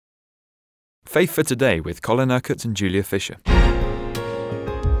Faith for Today with Colin Urquhart and Julia Fisher.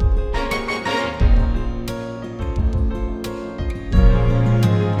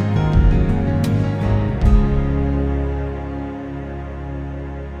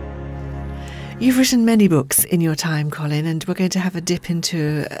 You've written many books in your time, Colin, and we're going to have a dip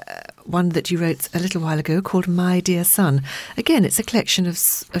into one that you wrote a little while ago called My Dear Son. Again, it's a collection of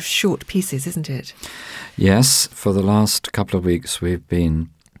short pieces, isn't it? Yes, for the last couple of weeks we've been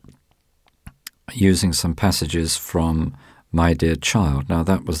using some passages from My Dear Child. Now,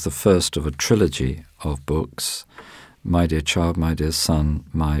 that was the first of a trilogy of books, My Dear Child, My Dear Son,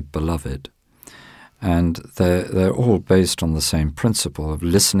 My Beloved. And they're all based on the same principle of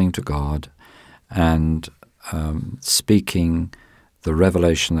listening to God and speaking the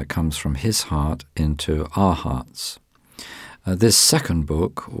revelation that comes from his heart into our hearts. This second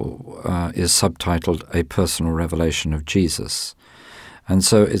book is subtitled A Personal Revelation of Jesus. And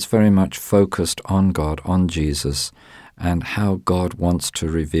so it's very much focused on God, on Jesus, and how God wants to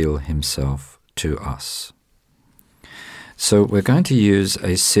reveal himself to us. So we're going to use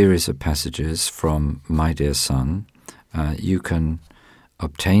a series of passages from My Dear Son. You can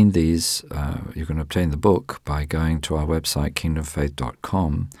obtain these. You can obtain the book by going to our website,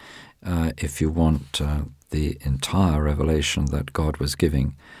 kingdomfaith.com, if you want the entire revelation that God was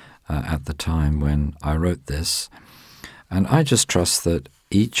giving at the time when I wrote this. And I just trust that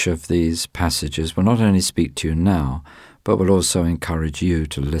each of these passages will not only speak to you now, but will also encourage you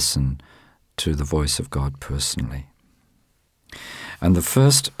to listen to the voice of God personally. And the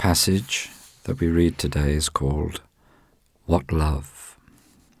first passage that we read today is called What Love?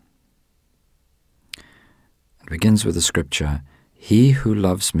 It begins with the scripture, He who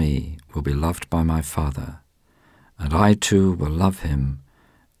loves me will be loved by my Father, and I too will love him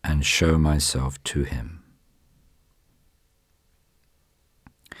and show myself to him.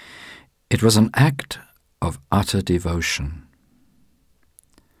 It was an act of utter devotion.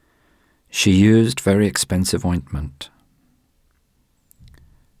 She used very expensive ointment.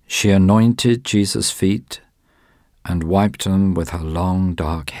 She anointed Jesus' feet and wiped them with her long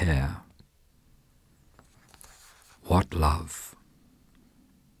dark hair. What love!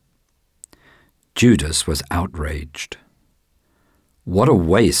 Judas was outraged. What a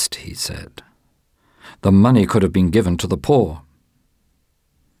waste, he said. The money could have been given to the poor.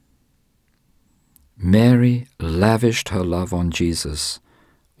 Mary lavished her love on Jesus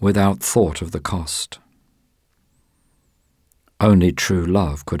without thought of the cost. Only true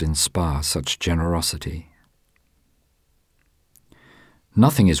love could inspire such generosity.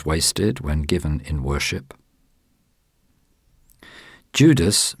 Nothing is wasted when given in worship.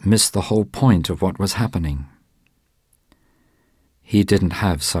 Judas missed the whole point of what was happening. He didn't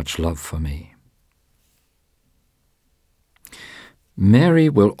have such love for me. Mary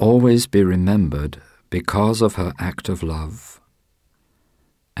will always be remembered because of her act of love,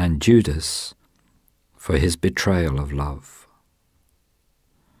 and Judas for his betrayal of love.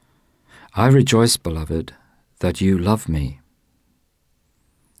 I rejoice, beloved, that you love me.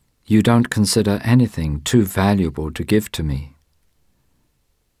 You don't consider anything too valuable to give to me.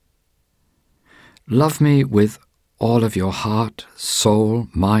 Love me with all of your heart, soul,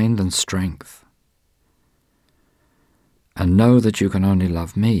 mind, and strength. And know that you can only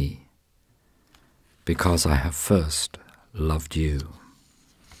love me because I have first loved you.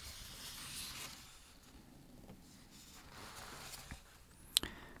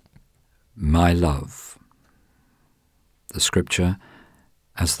 My love. The scripture,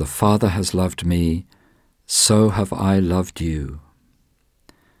 as the Father has loved me, so have I loved you.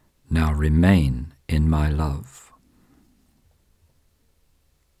 Now remain in my love.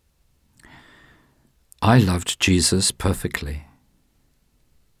 I loved Jesus perfectly.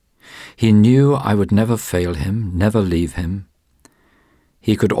 He knew I would never fail him, never leave him.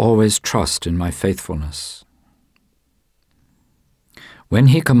 He could always trust in my faithfulness. When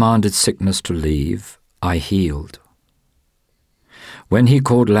he commanded sickness to leave, I healed. When he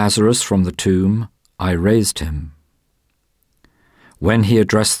called Lazarus from the tomb, I raised him. When he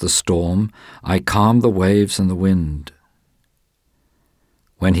addressed the storm, I calmed the waves and the wind.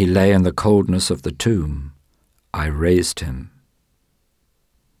 When he lay in the coldness of the tomb, I raised him.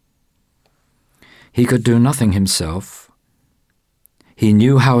 He could do nothing himself. He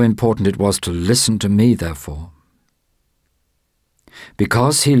knew how important it was to listen to me, therefore.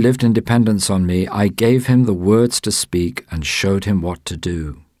 Because he lived in dependence on me, I gave him the words to speak and showed him what to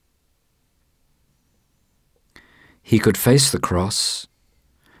do. He could face the cross,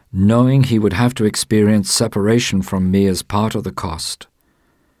 knowing he would have to experience separation from me as part of the cost,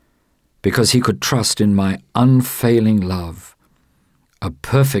 because he could trust in my unfailing love, a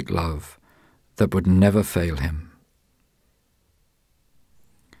perfect love that would never fail him.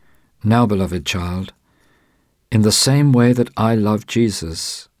 Now, beloved child, in the same way that I love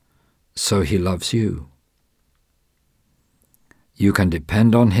Jesus, so he loves you. You can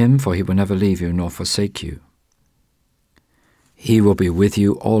depend on him, for he will never leave you nor forsake you. He will be with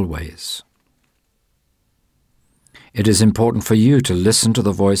you always. It is important for you to listen to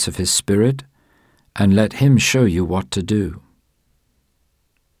the voice of his Spirit and let him show you what to do.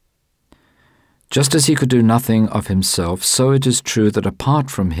 Just as he could do nothing of himself, so it is true that apart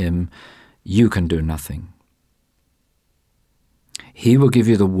from him, you can do nothing. He will give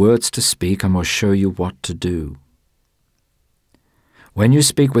you the words to speak and will show you what to do. When you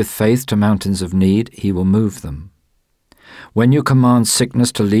speak with faith to mountains of need, he will move them. When you command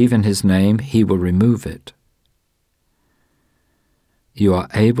sickness to leave in his name, he will remove it. You are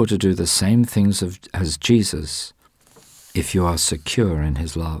able to do the same things as Jesus if you are secure in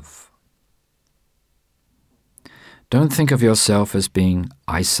his love. Don't think of yourself as being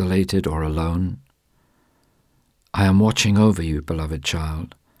isolated or alone. I am watching over you, beloved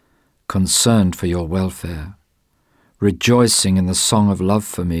child, concerned for your welfare, rejoicing in the song of love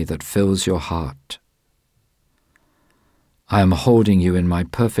for me that fills your heart. I am holding you in my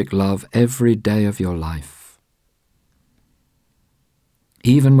perfect love every day of your life.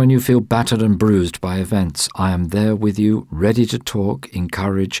 Even when you feel battered and bruised by events, I am there with you, ready to talk,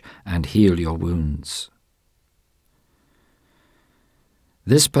 encourage, and heal your wounds.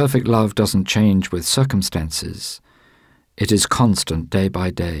 This perfect love doesn't change with circumstances. It is constant day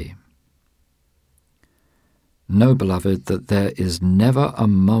by day. Know, beloved, that there is never a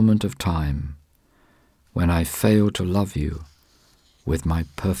moment of time when I fail to love you with my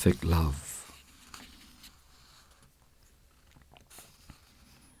perfect love.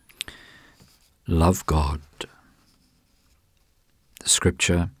 Love God. The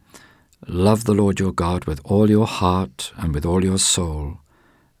scripture, love the Lord your God with all your heart and with all your soul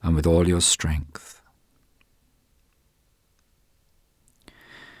and with all your strength.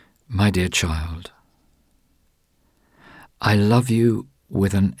 My dear child, I love you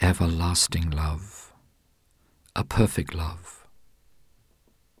with an everlasting love, a perfect love.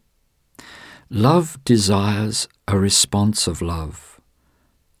 Love desires a response of love,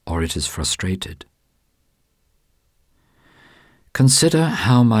 or it is frustrated. Consider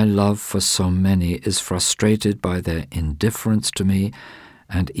how my love for so many is frustrated by their indifference to me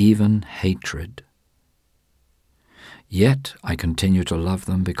and even hatred. Yet I continue to love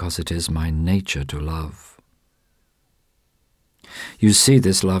them because it is my nature to love. You see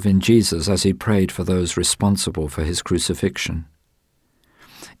this love in Jesus as he prayed for those responsible for his crucifixion.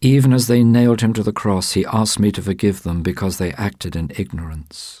 Even as they nailed him to the cross, he asked me to forgive them because they acted in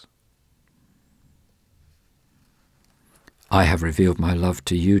ignorance. I have revealed my love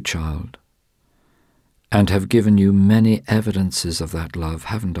to you, child, and have given you many evidences of that love,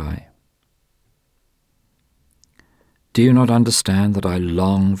 haven't I? Do you not understand that I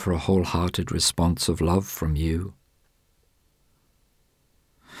long for a wholehearted response of love from you?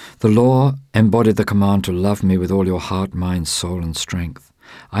 The law embodied the command to love me with all your heart, mind, soul, and strength.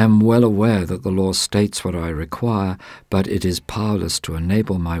 I am well aware that the law states what I require, but it is powerless to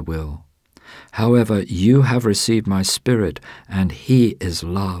enable my will. However, you have received my Spirit, and he is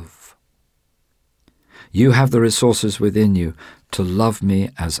love. You have the resources within you to love me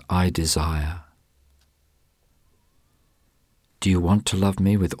as I desire. Do you want to love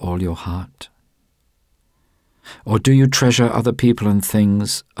me with all your heart? Or do you treasure other people and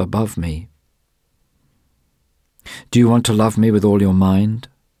things above me? Do you want to love me with all your mind?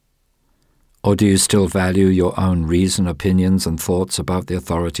 Or do you still value your own reason, opinions, and thoughts above the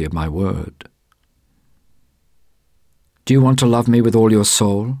authority of my word? Do you want to love me with all your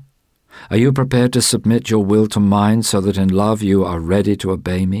soul? Are you prepared to submit your will to mine so that in love you are ready to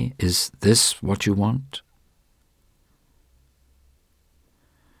obey me? Is this what you want?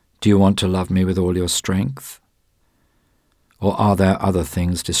 Do you want to love me with all your strength? Or are there other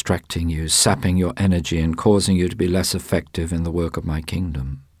things distracting you, sapping your energy and causing you to be less effective in the work of my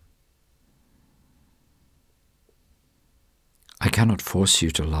kingdom? I cannot force you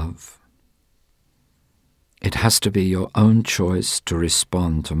to love. It has to be your own choice to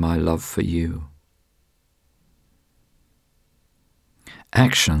respond to my love for you.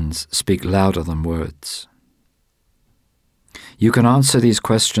 Actions speak louder than words. You can answer these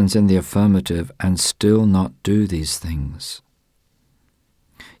questions in the affirmative and still not do these things.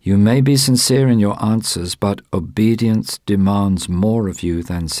 You may be sincere in your answers, but obedience demands more of you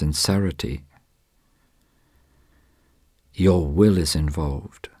than sincerity. Your will is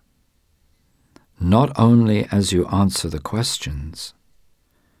involved, not only as you answer the questions,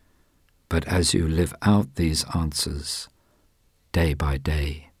 but as you live out these answers day by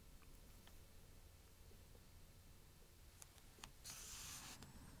day.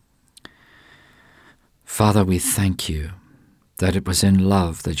 Father, we thank you that it was in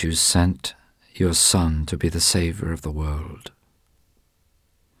love that you sent your Son to be the Saviour of the world.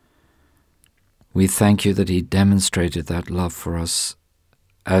 We thank you that he demonstrated that love for us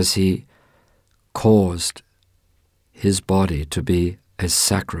as he caused his body to be a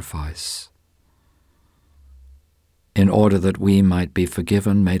sacrifice in order that we might be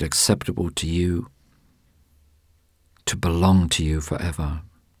forgiven, made acceptable to you, to belong to you forever.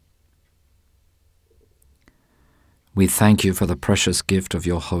 We thank you for the precious gift of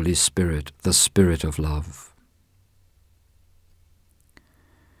your Holy Spirit, the Spirit of love.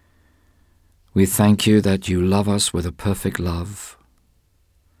 We thank you that you love us with a perfect love,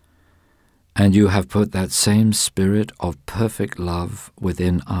 and you have put that same spirit of perfect love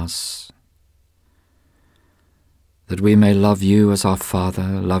within us, that we may love you as our Father,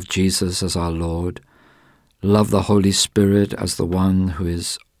 love Jesus as our Lord, love the Holy Spirit as the one who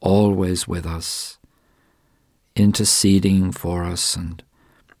is always with us, interceding for us and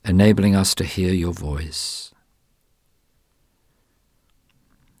enabling us to hear your voice.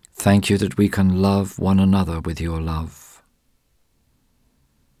 Thank you that we can love one another with your love.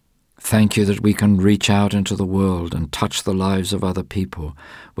 Thank you that we can reach out into the world and touch the lives of other people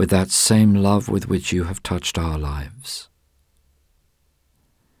with that same love with which you have touched our lives.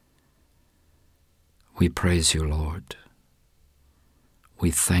 We praise you, Lord.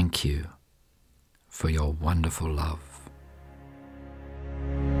 We thank you for your wonderful love.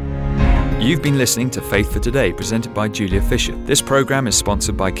 You've been listening to Faith for Today, presented by Julia Fisher. This program is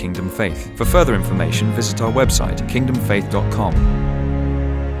sponsored by Kingdom Faith. For further information, visit our website, kingdomfaith.com.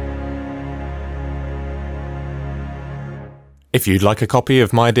 If you'd like a copy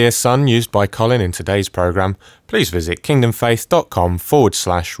of My Dear Son used by Colin in today's program, please visit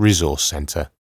kingdomfaith.com/resource centre.